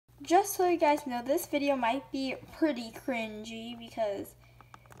Just so you guys know, this video might be pretty cringy because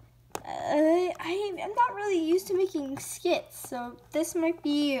I'm not really used to making skits, so this might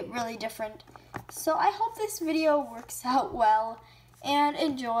be really different. So I hope this video works out well and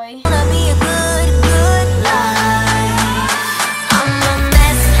enjoy.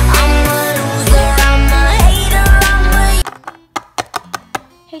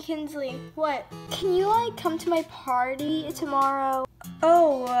 Hey Kinsley, what? Can you come to my party tomorrow?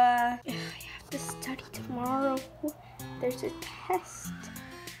 Oh, I have to study tomorrow. There's a test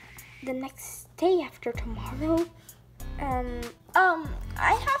the next day after tomorrow.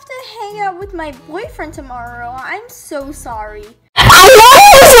 I have to hang out with my boyfriend tomorrow. I'm so sorry. I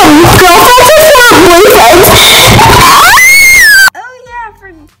Oh yeah, I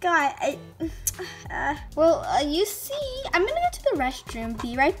forgot. You see, I'm gonna go to the restroom.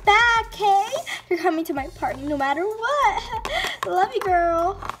 Be right back, okay? You're coming to my party no matter what. Love you,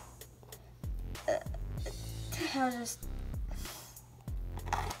 girl. I'll just...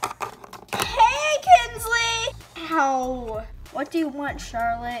 Hey, Kinsley! Ow. What do you want,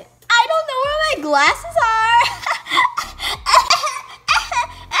 Charlotte? I don't know where my glasses are.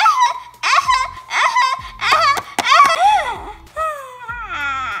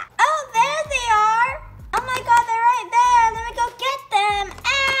 Oh, there they are. Oh my God, they're right there. Let me go get them.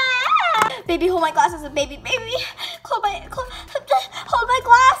 Baby, hold my glasses. Baby. Hold my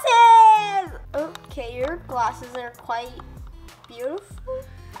glasses. Okay, your glasses are quite beautiful.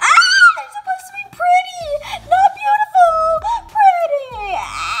 They're supposed to be pretty, not beautiful, pretty.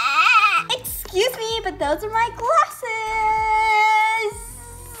 Excuse me, but those are my glasses.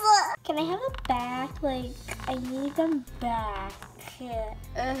 Can I have them back? I need them back.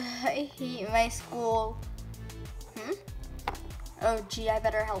 I hate my school. Oh gee, I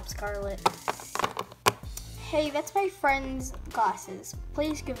better help Scarlett. Hey, that's my friend's glasses.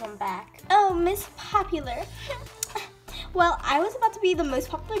 Please give them back. Oh, Miss Popular. Well, I was about to be the most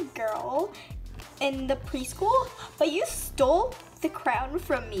popular girl in the preschool, but you stole the crown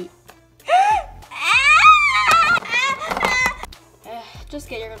from me. Just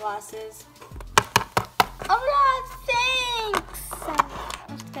get your glasses. Oh God, thanks.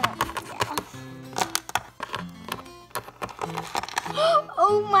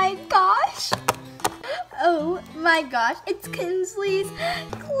 Oh my gosh. Oh my gosh, it's Kinsley's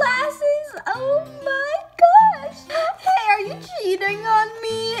glasses. Oh my gosh. Hey, are you cheating on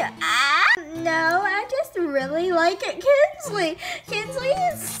me? No, I just really like it. Kinsley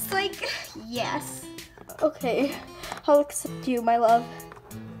is yes. Okay, I'll accept you, my love.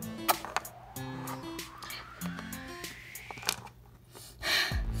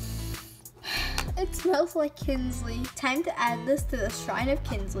 It smells like Kinsley. Time to add this to the shrine of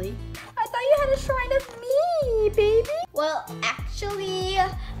Kinsley. I thought you had a shrine of me, baby. Well, actually,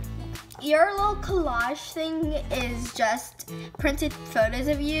 your little collage thing is just printed photos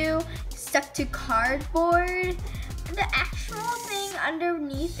of you stuck to cardboard. The actual thing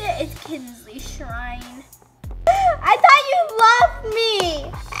underneath it is Kinsley's shrine. I thought you loved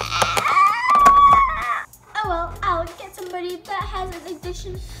me. Oh well, I'll get somebody that has an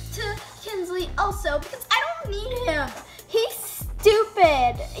addiction to Kinsley also, because I don't need him. He's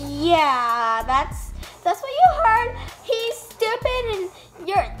stupid. Yeah, that's what you heard. He's stupid and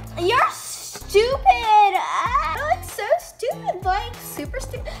you're stupid. So stupid, super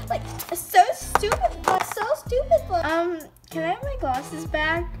stupid, so stupid, so stupid. Can I have my glasses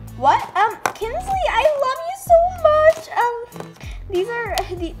back? What? Kinsley, I love you so much. These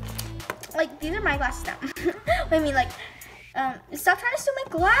are my glasses now. I mean, stop trying to steal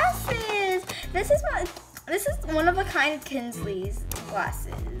my glasses. This is one of a kind Kinsley's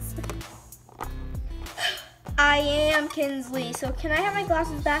glasses. I am Kinsley, so can I have my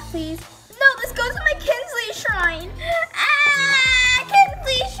glasses back, please? No, this goes to my Kinsley shrine.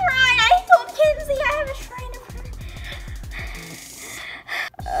 Kinsley shrine. I told Kinsley I have a shrine of her.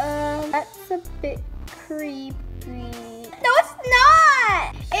 That's a bit creepy. No, it's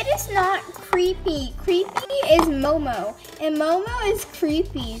not. It is not creepy. Creepy is Momo, and Momo is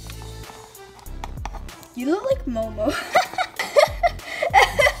creepy. You look like Momo.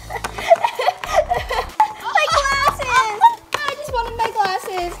 My glasses! I just wanted my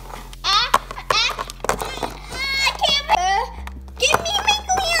glasses. I can't. Give me my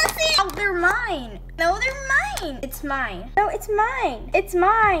glasses. Oh, they're mine. No, they're mine. It's mine. No, it's mine. It's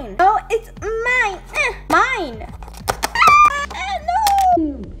mine. Oh, it's mine. Mine.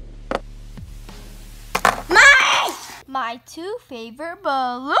 No. My two favorite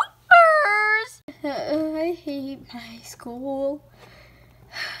bloopers. I hate my school.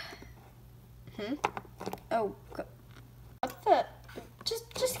 Oh, what the?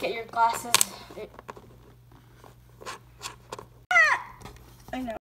 just get your glasses.